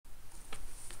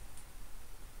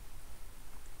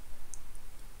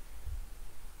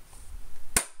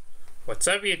What's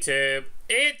up, YouTube?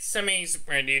 It's Amazing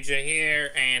DJ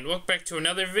here, and welcome back to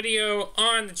another video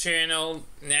on the channel.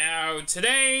 Now,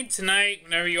 tonight,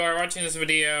 whenever you are watching this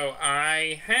video,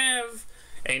 I have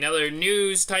another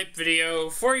news type video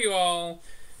for you all,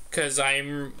 because I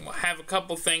have a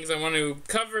couple things I want to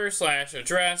cover /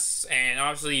 address, and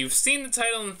obviously you've seen the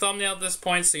title and the thumbnail at this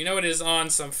point, so you know it is on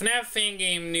some FNAF fan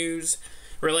game news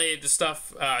related to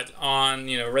stuff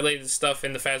related to stuff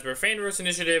in the Fazbear Fanverse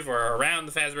Initiative or around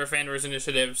the Fazbear Fanverse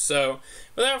Initiative. So,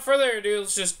 without further ado,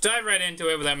 let's just dive right into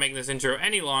it without making this intro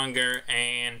any longer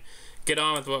and get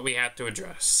on with what we have to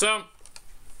address. So,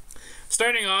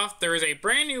 starting off, there is a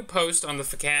brand new post on the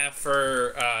FNAF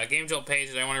for Gamejolt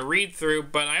page that I want to read through,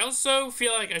 but I also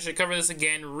feel like I should cover this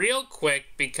again real quick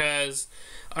because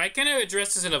I kind of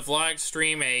addressed this in a vlog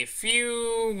stream a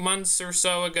few months or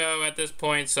so ago at this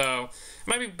point, so it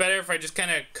might be better if I just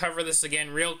kind of cover this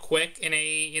again real quick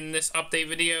in this update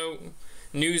video,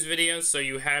 news video, so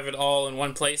you have it all in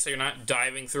one place, so you're not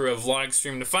diving through a vlog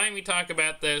stream to find me talk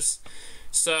about this.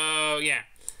 So, yeah.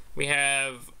 We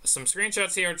have some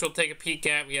screenshots here, which we'll take a peek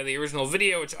at. We have the original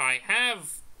video, which I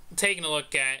have taken a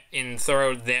look at in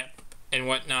thorough depth and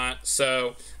whatnot.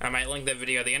 So I might link that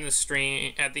video at the end of the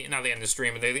stream, not the end of the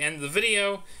stream, but at the end of the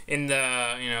video in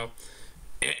the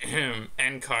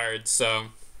end card. So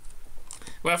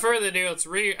without further ado,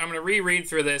 I'm gonna reread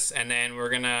through this, and then we're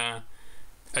gonna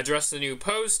address the new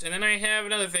post, and then I have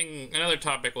another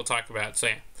topic we'll talk about. So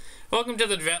yeah. Welcome to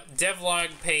the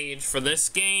devlog page for this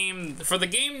game, for the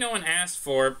game no one asked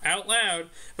for out loud,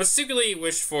 but secretly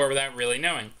wished for without really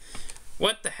knowing.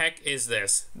 What the heck is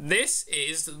this? This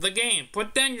is the game.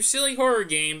 Put down your silly horror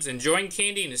games and join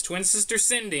Candy and his twin sister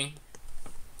Cindy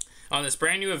on this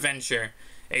brand new adventure.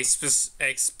 A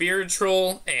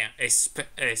spiritual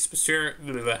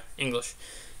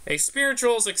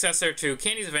successor to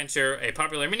Candy's Adventure, a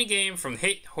popular minigame from the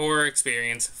hit horror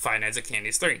experience Five Nights at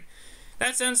Candy's 3.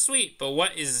 That sounds sweet, but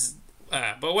what is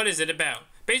it about?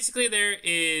 Basically, there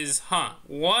is,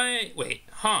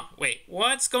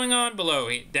 what's going on below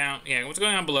here? What's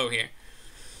going on below here?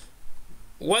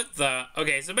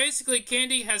 Okay, so basically,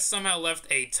 Candy has somehow left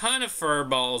a ton of fur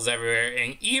balls everywhere,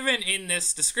 and even in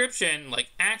this description, like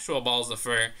actual balls of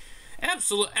fur,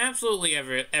 absolutely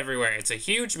everywhere. It's a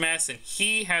huge mess, and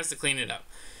he has to clean it up.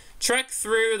 Trek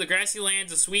through the grassy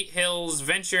lands of Sweet Hills,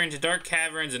 venture into dark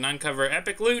caverns, and uncover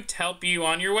epic loot to help you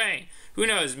on your way. Who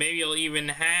knows, maybe you'll even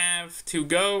have to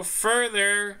go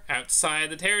further outside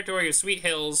the territory of Sweet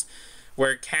Hills,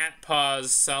 where cat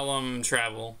paws seldom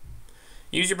travel.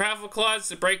 Use your powerful claws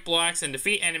to break blocks and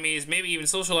defeat enemies, maybe even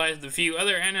socialize with a few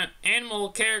other animal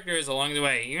characters along the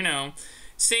way.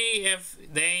 See if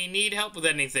they need help with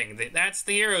anything. That's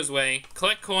the hero's way.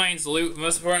 Collect coins, loot,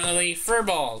 most importantly, fur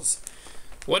balls.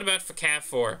 What about FNAF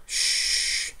 4?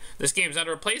 Shh. This game is not a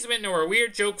replacement nor a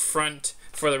weird joke front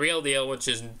for the real deal, which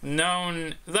is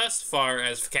known thus far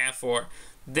as FNAF 4.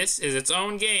 This is its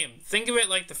own game. Think of it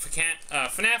like the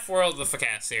FNAF world of the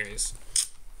FNAF series.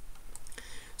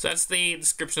 So that's the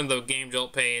description of the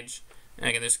Gamejolt page. And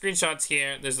again, there's screenshots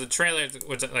here. There's the trailer,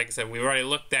 which, like I said, we've already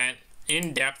looked at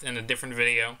in depth in a different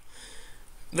video.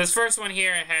 This first one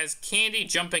here has Candy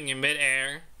jumping in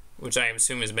midair, which I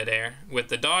assume is midair, with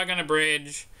the dog on a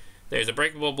bridge. There's a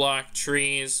breakable block,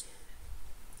 trees,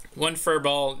 one fur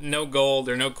ball, no gold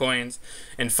or no coins,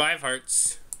 and 5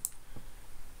 hearts.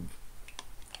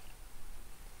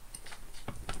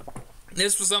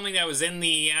 This was something that was in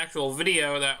the actual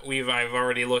video that I've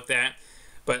already looked at,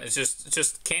 but it's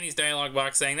just Candy's dialogue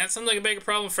box saying that sounds like a bigger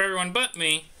problem for everyone but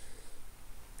me.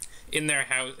 In the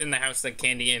house that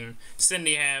Candy and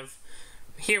Cindy have.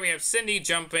 Here we have Cindy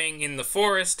jumping in the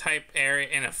forest type area,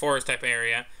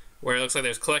 where it looks like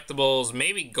there's collectibles,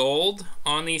 maybe gold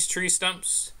on these tree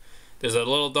stumps. There's a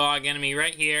little dog enemy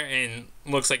right here, and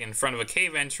looks like in front of a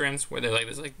cave entrance where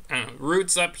there's I don't know,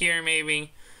 roots up here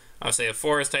maybe. I'll say a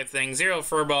forest type thing. 0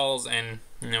 fur balls and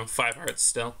 5 hearts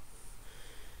still.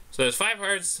 So there's 5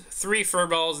 hearts, 3 fur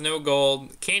balls, no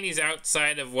gold. Candy's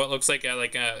outside of what looks like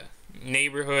a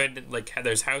neighborhood. Like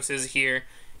there's houses here.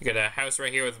 You got a house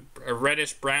right here with a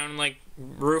reddish brown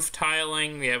roof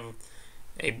tiling. We have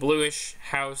a bluish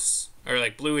house, or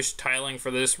bluish tiling for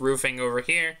this roofing over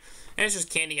here. And it's just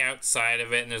Candy outside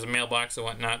of it, and there's a mailbox and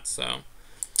whatnot, so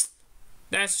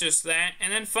that's just that.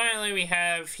 And then finally we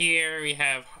have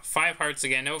 5 hearts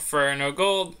again, no fur, no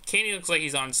gold. Candy looks like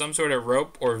he's on some sort of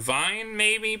rope or vine,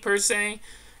 maybe, per se.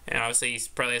 And obviously he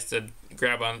probably has to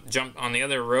jump on the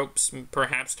other ropes,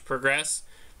 perhaps, to progress.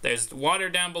 There's water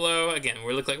down below. Again,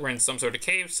 we look like we're in some sort of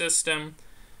cave system,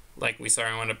 like we saw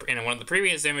in one of the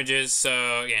previous images.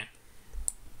 So yeah,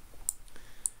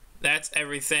 that's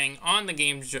everything on the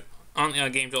on the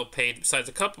Gamejolt page, besides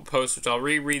a couple posts, which I'll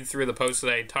reread through the posts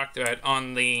that I talked about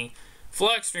on the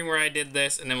vlog stream where I did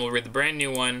this, and then we'll read the brand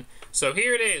new one. So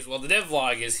here it is. Well, the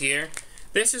devlog is here.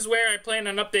 This is where I plan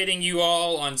on updating you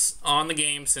all on the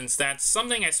game, since that's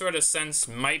something I sort of sense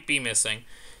might be missing.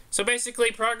 So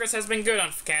basically, progress has been good on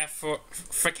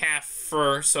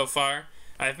FNAF so far.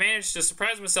 I've managed to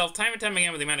surprise myself time and time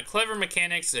again with the amount of clever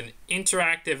mechanics and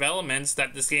interactive elements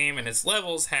that this game and its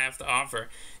levels have to offer.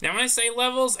 Now, when I say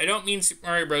levels, I don't mean Super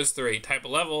Mario Bros. 3 type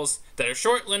of levels that are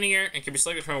short, linear, and can be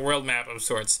selected from a world map of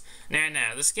sorts.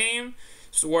 Nah, this game's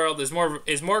world is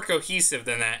more cohesive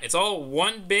than that. It's all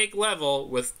one big level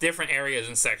with different areas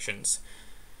and sections.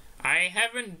 I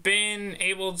haven't been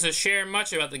able to share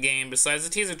much about the game besides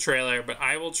the teaser trailer, but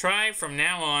I will try from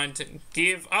now on to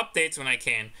give updates when I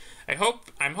can.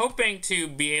 I'm hoping to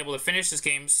be able to finish this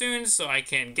game soon so I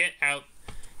can get on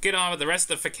with the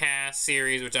rest of the FNAF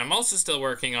series, which I'm also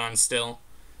working on still.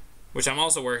 I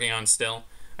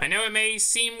know it may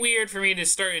seem weird for me to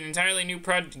start an entirely new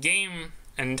game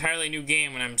when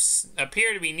I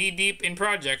appear to be knee-deep in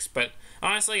projects, but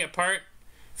honestly, apart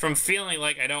from feeling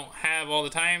like I don't have all the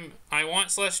time I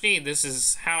want/need, this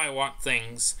is how I want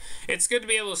things. It's good to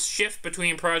be able to shift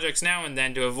between projects now and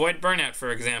then to avoid burnout,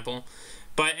 for example,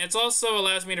 but it also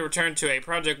allows me to return to a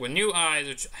project with new eyes,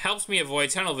 which helps me avoid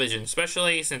tunnel vision,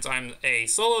 especially since I'm a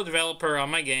solo developer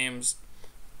on my games,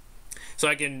 so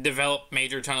I can develop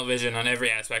major tunnel vision on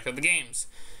every aspect of the games.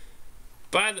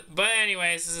 But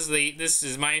anyways, this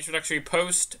is my introductory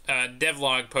post,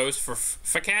 devlog post for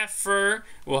FNAF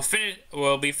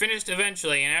will be finished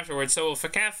eventually, and afterwards so will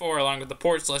FNAF 4 along with the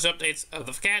ports/updates of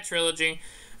the FNAF trilogy.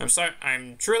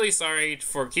 I'm truly sorry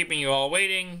for keeping you all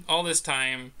waiting all this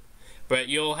time, but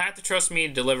you'll have to trust me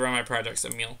to deliver on my projects,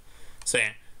 Emil. So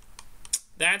yeah,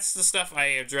 that's the stuff I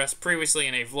addressed previously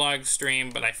in a vlog stream,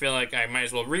 but I feel like I might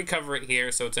as well recover it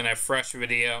here so it's in a fresh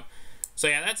video. So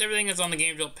yeah, that's everything that's on the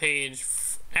Gamejolt page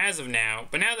as of now.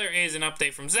 But now there is an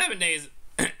update from 7 days.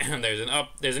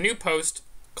 There's a new post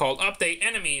called Update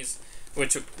Enemies,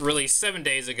 which released 7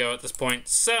 days ago at this point.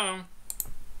 So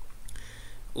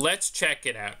let's check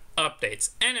it out. Updates.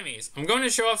 Enemies. I'm going to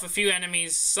show off a few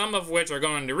enemies, some of which are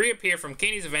going to reappear from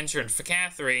Katie's Adventure in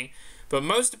FNAF 3, but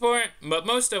most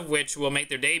of which will make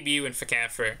their debut in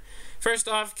FNAF 4. First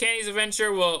off, Candy's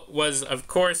Adventure was, of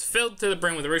course, filled to the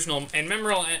brim with original and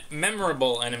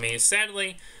memorable enemies.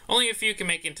 Sadly, only a few can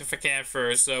make it into FNAF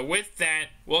 4, so with that,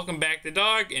 welcome back to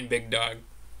Dog and Big Dog.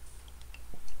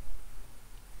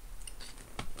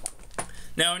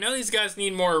 Now, I know these guys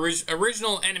need more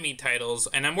original enemy titles,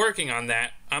 and I'm working on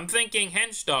that. I'm thinking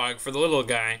Hench Dog for the little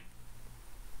guy.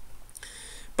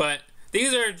 But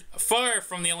these are far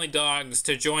from the only dogs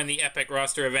to join the epic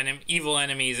roster of evil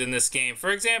enemies in this game.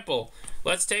 For example,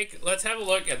 let's have a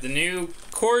look at the new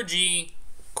Corgi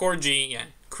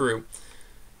crew.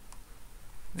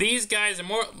 These guys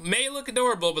may look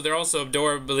adorable, but they're also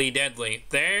adorably deadly.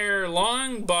 Their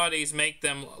long bodies make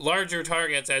them larger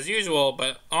targets as usual,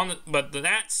 but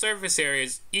that surface area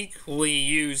is equally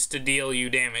used to deal you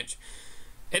damage.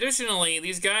 Additionally,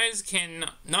 these guys can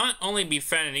not only be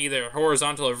found in either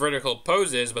horizontal or vertical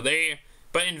poses, but in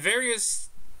variety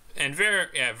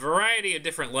of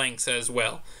different lengths as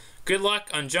well. Good luck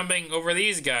on jumping over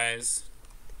these guys.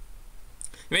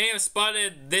 You may have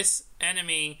spotted this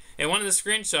enemy in one of the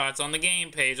screenshots on the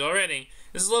game page already.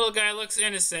 This little guy looks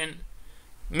innocent,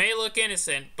 may look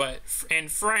innocent,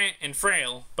 and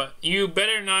frail, but you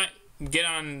better not get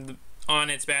on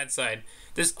its bad side.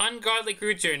 This ungodly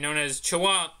creature, known as a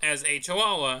chihuahua,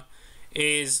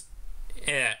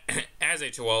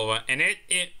 and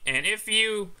if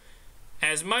you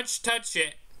as much touch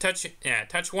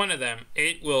one of them,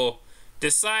 it will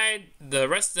decide the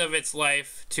rest of its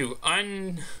life to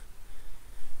undefy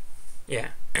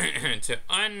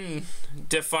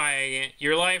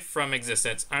your life from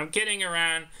existence. I'm kidding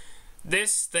around.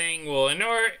 This thing will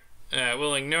ignore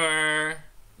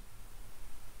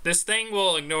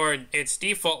its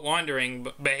default wandering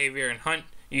behavior and hunt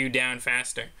you down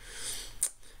faster.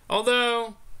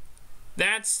 Although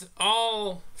that's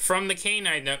all from the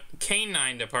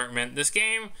canine department, this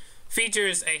game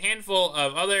features a handful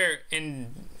of other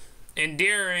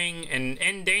endearing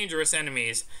and dangerous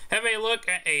enemies. Have a look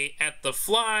at the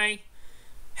fly,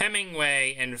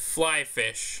 Hemingway, and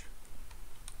flyfish.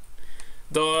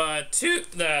 The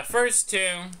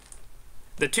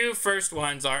two first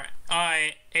ones are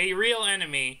a real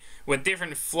enemy with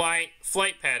different flight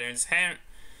patterns.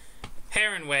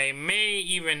 Heronway may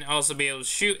even also be able to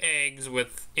shoot eggs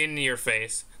in your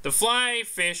face. The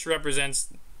flyfish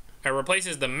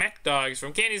replaces the mech dogs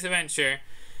from Candy's Adventure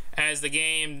as the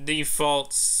game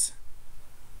defaults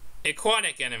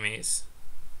aquatic enemies.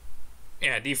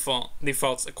 Yeah,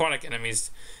 defaults aquatic enemies.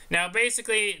 Now,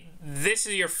 basically, this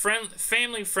is your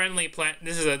family-friendly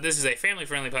This is a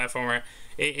family-friendly platformer.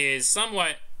 It is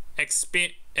somewhat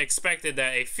expected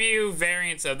that a few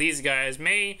variants of these guys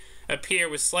may appear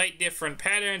with slight different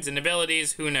patterns and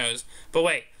abilities. Who knows? But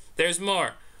wait, there's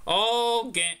more.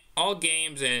 All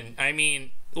games, and I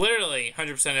mean literally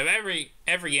 100% of every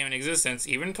game in existence,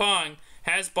 even Pong,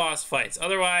 has boss fights.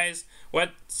 Otherwise,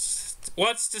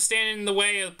 what's to stand in the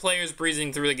way of players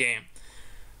breezing through the game?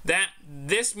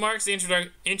 This marks the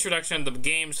introduction of the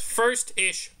game's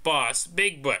first-ish boss,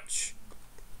 Big Butch.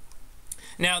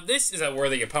 Now, this is a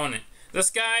worthy opponent.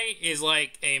 This guy is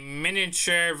like a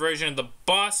miniature version of the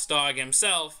boss dog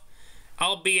himself,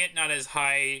 albeit not as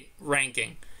high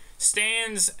ranking.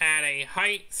 Stands at a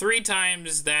height 3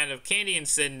 times that of Candy and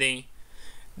Sydney.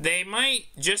 They might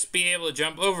just be able to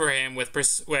jump over him with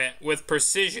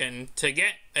precision to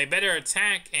get a better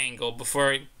attack angle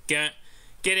before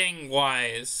getting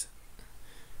wise.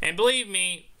 And believe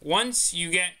me, once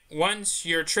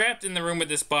you're trapped in the room with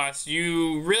this boss,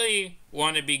 you really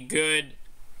want to be good.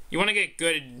 You want to get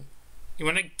good. You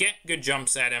want to get good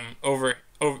jumps at him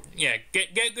get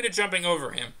good at jumping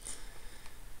over him.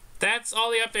 That's all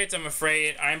the updates, I'm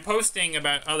afraid. I'm posting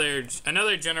about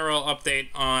another general update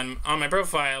on my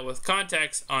profile with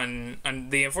context on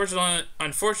the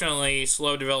unfortunately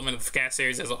slow development of the FNAF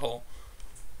series as a whole.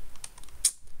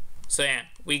 So yeah,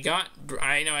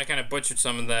 I know I kind of butchered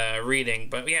some of the reading,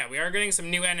 but yeah, we are getting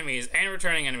some new enemies and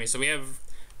returning enemies. So we have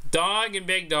Dog and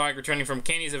Big Dog returning from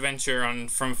Candy's Adventure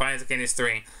from Five Nights at Candy's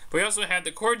 3. But we also have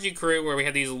the Corgi crew, where we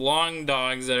have these long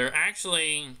dogs that are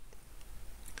actually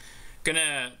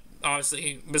gonna,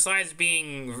 obviously, besides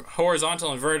being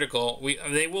horizontal and vertical,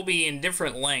 they will be in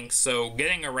different lengths, so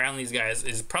getting around these guys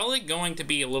is probably going to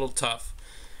be a little tough.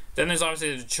 Then there's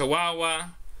obviously the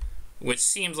Chihuahua, which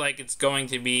seems like it's going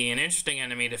to be an interesting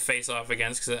enemy to face off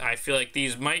against, because I feel like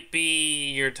these might be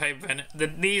your type of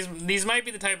these might be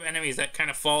the type of enemies that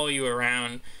kind of follow you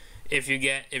around if you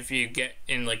get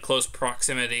in like close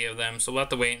proximity of them. So we'll have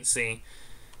to wait and see.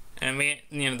 And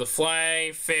the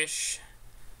fly, fish,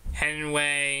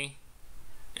 Henway,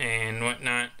 and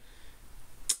whatnot.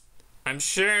 I'm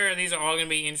sure these are all going to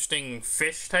be interesting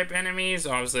fish type enemies.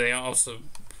 Obviously, they also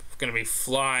going to be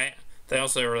fly. They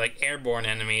also are like airborne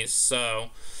enemies,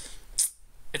 so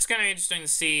it's kind of interesting to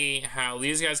see how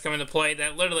these guys come into play.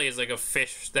 That literally is like a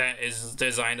fish that is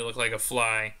designed to look like a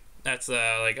fly. That's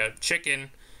like a chicken,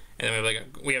 and then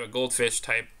we have a goldfish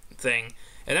type thing,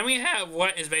 and then we have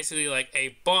what is basically like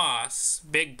a boss,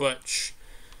 Big Butch,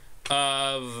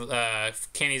 of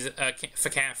Candy's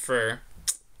FNAF Fur.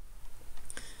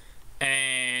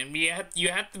 And you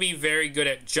have to be very good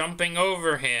at jumping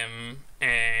over him,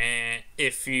 and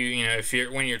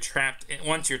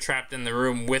once you're trapped in the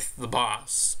room with the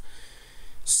boss.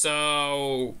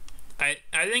 So I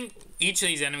think each of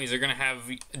these enemies are gonna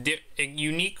have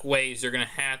unique ways you're gonna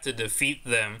have to defeat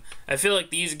them. I feel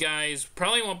like these guys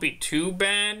probably won't be too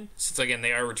bad, since again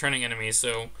they are returning enemies.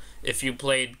 So if you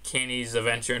played Candy's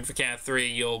Adventure in FNAF 3,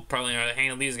 you'll probably know how to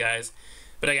handle these guys.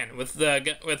 But again, with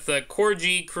the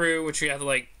Corgi crew, which you have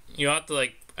to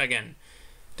again,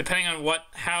 depending on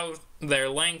how their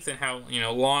length and how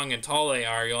long and tall they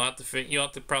are, you'll have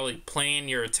to probably plan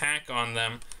your attack on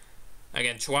them.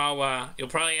 Again, Chihuahua, you'll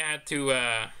probably have to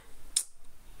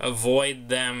avoid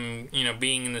them,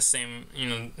 being in the same,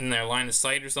 in their line of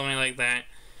sight or something like that.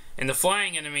 And the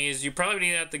flying enemies, you probably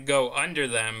have to go under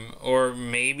them, or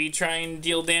maybe try and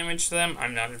deal damage to them.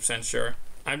 I'm not 100% sure.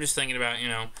 I'm just thinking about,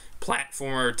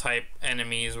 platformer type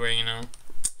enemies where,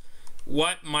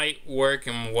 what might work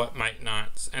and what might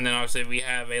not. And then obviously we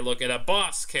have a look at a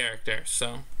boss character,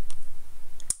 so.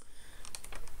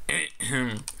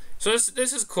 So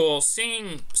this is cool,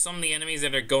 seeing some of the enemies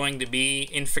that are going to be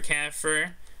in FNAF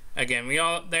Fur. Again, we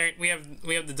have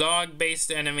the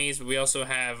dog-based enemies, but we also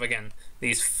have, again,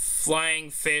 these flying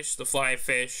fish, the fly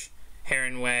fish,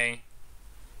 Henway.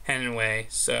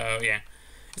 So yeah,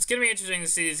 it's gonna be interesting to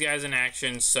see these guys in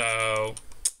action. So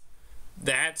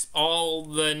that's all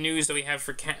the news that we have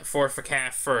for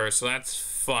FNAF Fur. So that's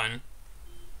fun.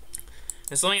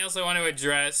 And something else I want to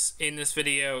address in this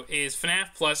video is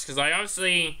FNAF Plus, because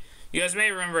you guys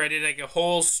may remember I did like a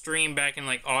whole stream back in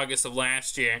like August of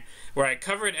last year where I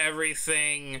covered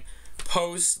everything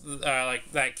post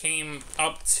that came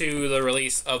up to the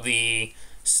release of the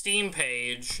Steam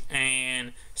page,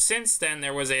 and since then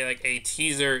there was a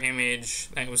teaser image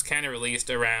that was kind of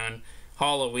released around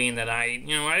Halloween that I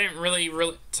didn't really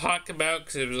talk about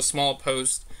because it was a small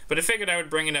post, but I figured I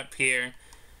would bring it up here.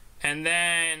 And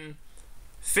then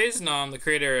Fiznom, the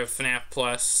creator of FNAF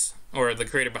Plus, or the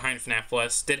creator behind FNAF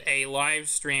Plus, did a live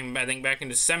stream, I think back in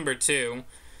December too,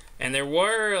 and there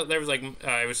was like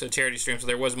it was a charity stream, so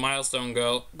there was milestone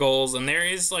goals, and there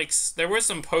was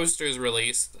some posters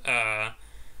released of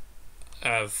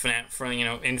FNAF for, you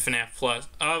know, in FNAF Plus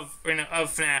of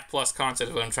FNAF Plus content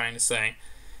is what I'm trying to say.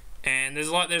 And there's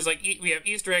like we have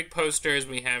Easter egg posters,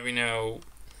 we have, you know,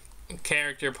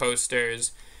 character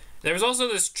posters. There was also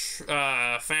this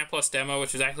FNAF Plus demo,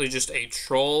 which was actually just a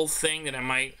troll thing that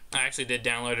I actually did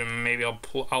download, and maybe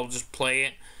I'll just play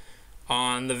it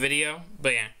on the video.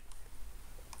 But yeah,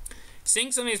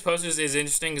 seeing some of these posters is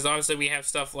interesting because obviously we have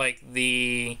stuff like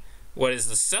the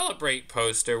Celebrate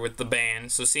poster with the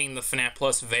band. So seeing the FNAF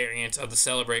Plus variant of the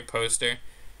Celebrate poster,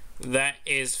 that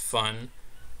is fun.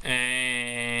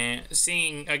 And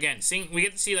we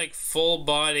get to see like full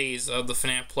bodies of the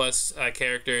FNAF Plus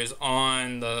characters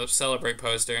on the Celebrate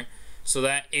poster, so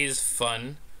that is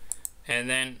fun. And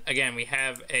then again, we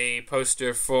have a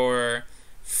poster for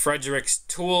Frederick's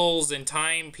tools and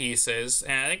timepieces,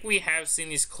 and I think we have seen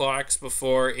these clocks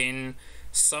before in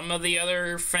some of the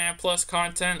other FNAF Plus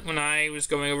content when I was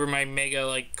going over my mega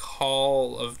like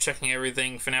haul of checking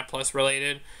everything FNAF Plus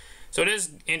related. So it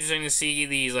is interesting to see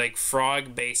these like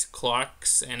frog-based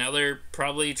clocks and other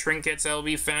probably trinkets that will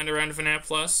be found around FNAF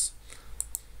Plus.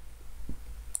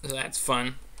 So that's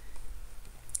fun.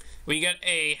 We got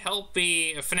a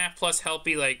FNAF Plus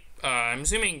Helpy, like I'm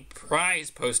assuming prize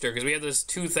poster, because we have this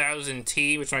 2000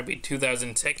 T, which might be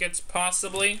 2000 tickets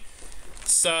possibly.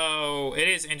 So it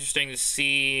is interesting to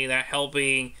see that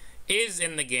Helpy is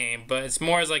in the game, but it's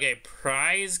more as like a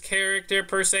prize character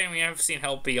per se, and we have seen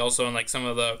Helpy also in like some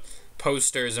of the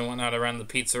posters and whatnot around the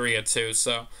pizzeria too,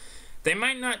 so they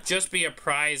might not just be a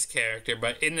prize character,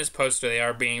 but in this poster they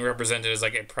are being represented as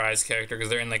like a prize character because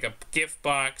they're in like a gift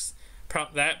box.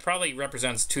 That probably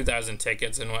represents 2000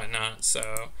 tickets and whatnot,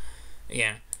 so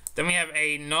yeah. Then we have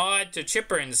a nod to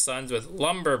Chipper and Sons with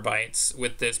Lumber Bites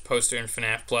with this poster in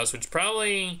FNAF Plus, which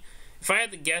probably, if I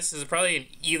had to guess, is probably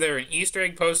either an Easter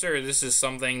egg poster or this is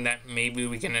something that maybe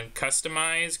we can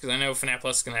customize, because I know FNAF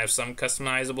Plus can have some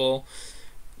customizable,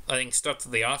 I think, stuff to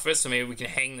the office, so maybe we can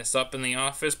hang this up in the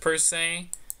office per se.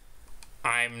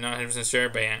 I'm not 100% sure,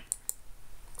 but yeah.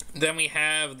 Then we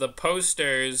have the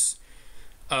posters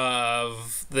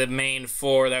of the main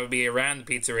four that would be around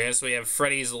the pizzeria. So we have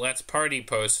Freddy's Let's Party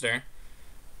poster,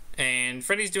 and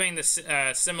Freddy's doing this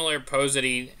similar pose that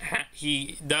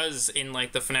he does in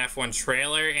like the FNAF 1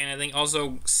 trailer, and I think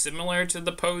also similar to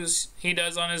the pose he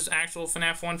does on his actual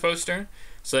FNAF 1 poster.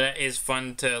 So that is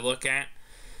fun to look at.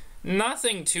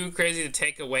 Nothing too crazy to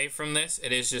take away from this.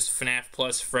 It is just FNAF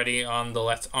Plus Freddy on the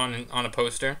on a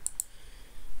poster.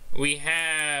 We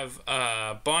have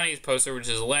Bonnie's poster, which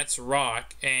is Let's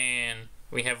Rock, and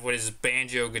we have what is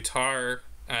banjo guitar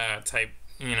type,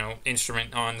 you know,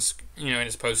 instrument on, you know, in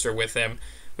his poster with him.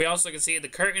 We also can see the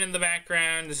curtain in the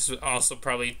background. This is also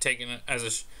probably taken as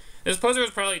a this poster was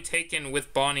probably taken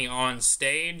with Bonnie on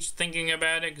stage, thinking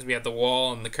about it, because we have the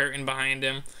wall and the curtain behind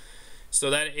him. So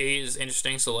that is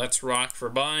interesting. So Let's Rock for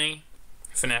Bonnie,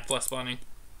 FNAF Plus Bonnie.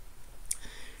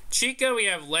 Chica, we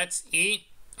have Let's Eat.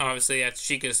 Obviously, that's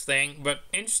Chica's thing. But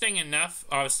interesting enough,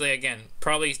 obviously, again,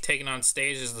 probably taken on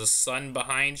stage as the sun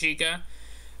behind Chica.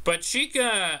 But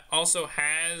Chica also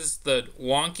has the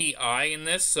wonky eye in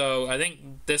this, so I think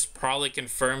this probably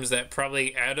confirms that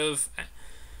probably out of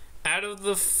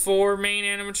the four main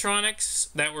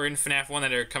animatronics that were in FNAF 1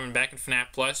 that are coming back in FNAF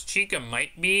Plus, Chica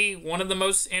might be one of the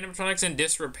most animatronics in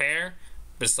disrepair,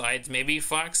 besides maybe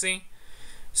Foxy.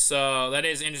 So that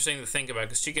is interesting to think about,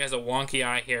 because Chica has a wonky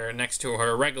eye here next to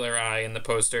her regular eye in the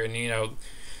poster, and you know,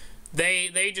 they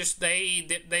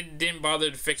didn't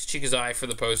bother to fix Chica's eye for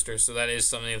the poster, so that is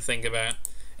something to think about.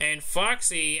 And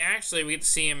Foxy, actually, we get to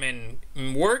see him in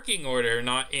working order,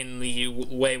 not in the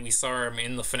way we saw him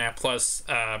in the FNAF Plus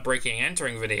breaking and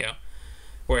entering video,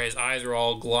 where his eyes are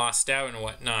all glossed out and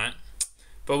whatnot.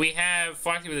 But we have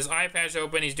Foxy with his eye patch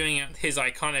open. He's doing his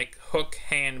iconic hook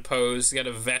hand pose. He's got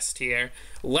a vest here.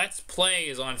 Let's Play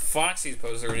is on Foxy's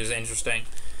poster, which is interesting.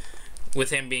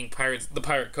 With him being the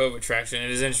Pirate Cove attraction,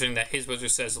 it is interesting that his poster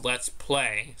says Let's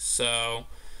Play. So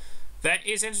that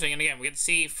is interesting. And again, we get to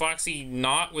see Foxy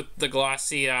not with the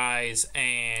glossy eyes.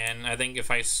 And I think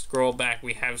if I scroll back,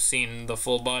 we have seen the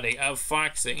full body of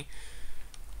Foxy.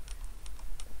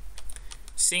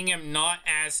 Seeing him not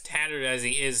as tattered as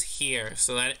he is here.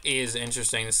 So that is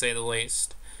interesting, to say the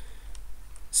least.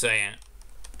 So yeah.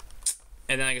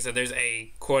 And then, like I said, there's a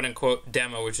quote-unquote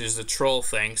demo, which is the troll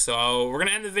thing. So we're going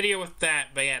to end the video with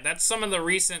that. But yeah, that's some of the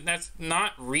recent, that's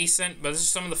not recent, but this is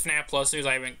some of the FNAF Plus news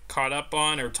I haven't caught up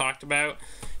on or talked about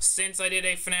since I did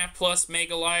a FNAF Plus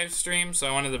mega live stream. So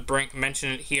I wanted to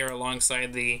mention it here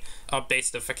alongside the updates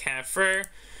to FNAF.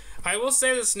 I will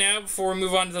say this now before we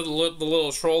move on to the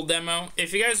little troll demo.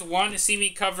 If you guys want to see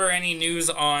me cover any news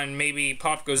on maybe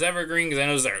Pop Goes Evergreen, because I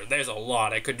know there's a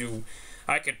lot I could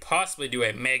possibly do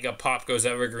a mega Pop Goes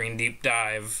Evergreen deep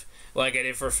dive like I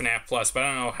did for FNAF Plus, but I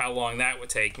don't know how long that would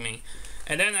take me.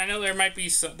 And then I know there might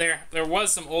be there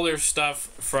was some older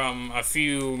stuff from a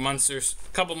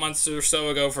couple months or so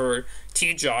ago for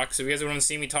T-Jock. So if you guys want to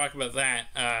see me talk about that,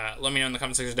 let me know in the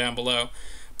comment section down below.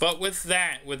 But with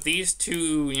these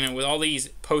two, with all these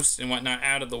posts and whatnot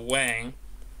out of the way,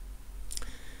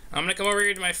 I'm going to come over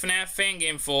here to my FNAF fan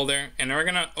game folder, and we're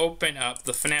going to open up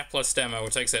the FNAF Plus demo,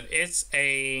 which, like I said,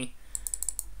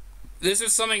 this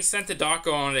is something sent to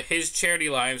Dawko on his charity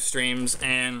live streams,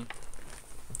 and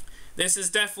this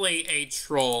is definitely a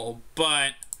troll,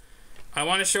 but I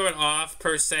want to show it off,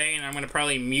 per se, and I'm going to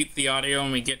probably mute the audio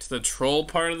when we get to the troll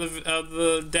part of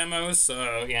the demo,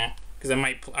 so, yeah. Because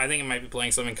I think it might be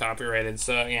playing something copyrighted,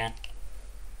 so yeah.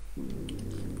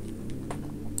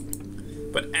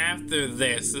 But after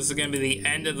this is going to be the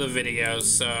end of the video,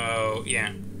 so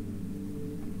yeah.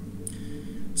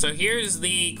 So here's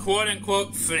the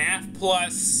quote-unquote FNAF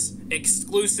Plus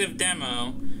exclusive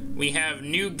demo. We have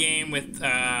new game with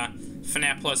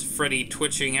FNAF Plus Freddy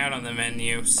twitching out on the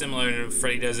menu, similar to what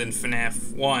Freddy does in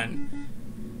FNAF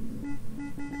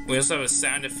 1. We also have a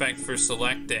sound effect for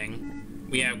selecting.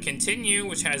 We have Continue,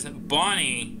 which has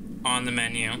Bonnie on the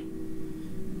menu.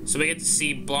 So we get to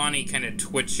see Bonnie kind of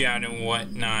twitch out and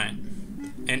whatnot.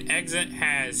 And Exit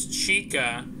has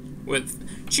Chica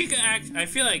with... Chica, I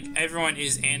feel like everyone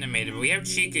is animated, but we have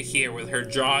Chica here with her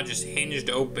jaw just hinged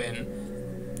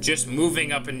open, just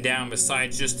moving up and down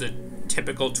besides just the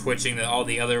typical twitching that all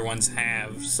the other ones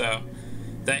have. So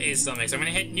that is something. So I'm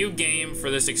going to hit New Game for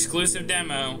this exclusive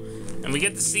demo, and we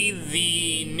get to see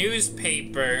the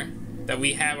newspaper that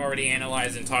we have already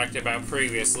analyzed and talked about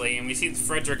previously, and we see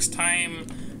Frederick's time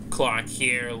clock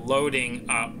here loading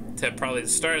up to probably the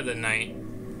start of the night.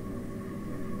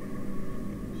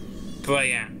 But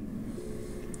yeah,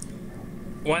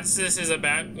 once this is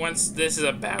about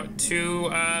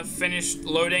to finish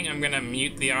loading, I'm gonna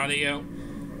mute the audio,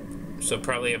 so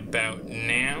probably about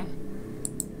now,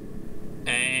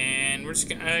 and we're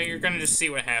just you're gonna just see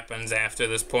what happens after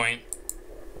this point.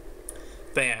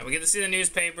 But yeah, we get to see the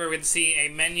newspaper, we get to see a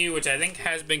menu, which I think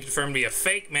has been confirmed to be a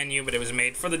fake menu, but it was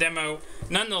made for the demo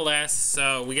nonetheless,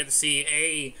 so we get to see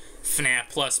a FNAF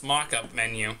Plus mock-up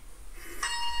menu.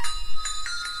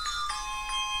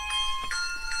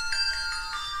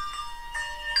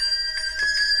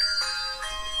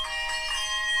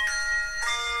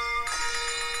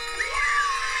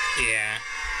 Yeah.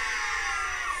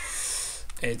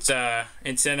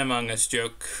 It's an Among Us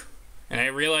joke. And I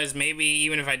realized maybe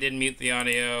even if I did mute the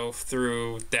audio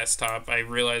through desktop, I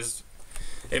realized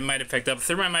it might have picked up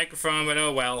through my microphone, but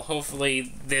oh well.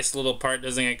 Hopefully this little part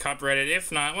doesn't get copyrighted. If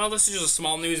not, well, this is just a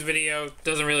small news video.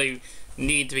 Doesn't really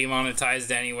need to be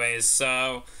monetized anyways.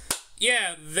 So,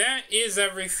 yeah, that is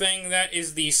everything. That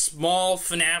is the small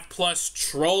FNAF Plus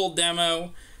troll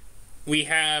demo. We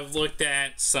have looked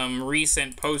at some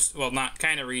recent posts, well, not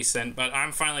kind of recent, but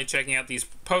I'm finally checking out these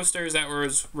posters that were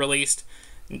released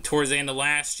towards the end of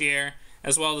last year,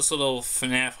 as well as this little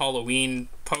FNAF Halloween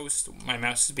post. My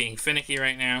mouse is being finicky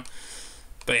right now.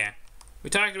 But yeah, we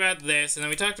talked about this, and then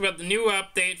we talked about the new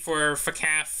update for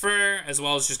FNAF, as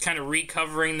well as just kind of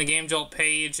recovering the Gamejolt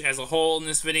page as a whole in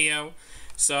this video.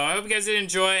 So I hope you guys did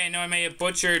enjoy. I know I may have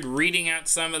butchered reading out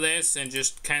some of this and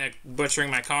just kind of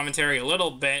butchering my commentary a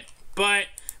little bit, but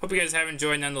hope you guys have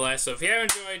enjoyed nonetheless. So if you have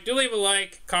enjoyed, do leave a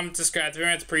like, comment, subscribe.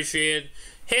 Very much appreciated.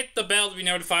 Hit the bell to be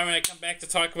notified when I come back to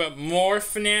talk about more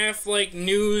FNAF, like,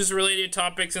 news-related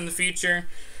topics in the future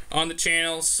on the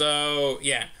channel. So,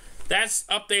 yeah. That's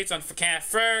updates on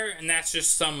FNAF, and that's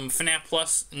just some FNAF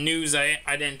Plus news I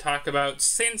didn't talk about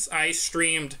since I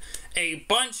streamed a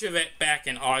bunch of it back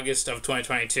in August of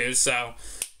 2022. So,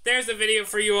 there's the video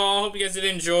for you all. Hope you guys did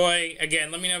enjoy.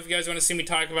 Again, let me know if you guys want to see me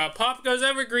talk about Pop Goes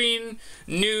Evergreen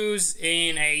news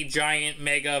in a giant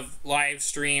mega live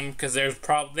stream, because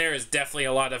there is definitely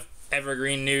a lot of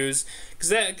Evergreen news, because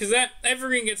that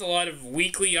Evergreen gets a lot of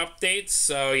weekly updates.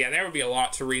 So yeah, there would be a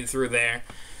lot to read through there.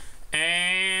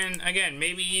 And again,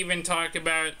 maybe even talk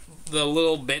about the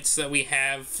little bits that we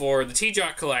have for the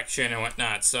T-Jock collection and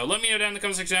whatnot. So let me know down in the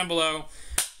comment section down below.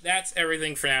 that's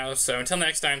everything for now. So until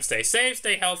next time, stay safe,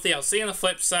 stay healthy. I'll see you on the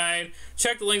flip side.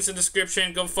 Check the links in the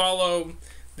description. Go follow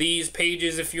these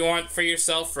pages if you want for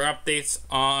yourself for updates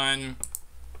on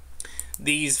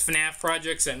these FNAF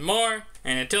projects and more.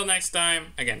 And until next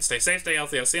time, again, stay safe, stay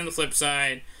healthy. I'll see you on the flip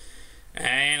side.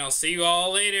 And I'll see you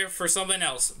all later for something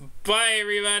else. Bye,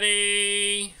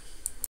 everybody!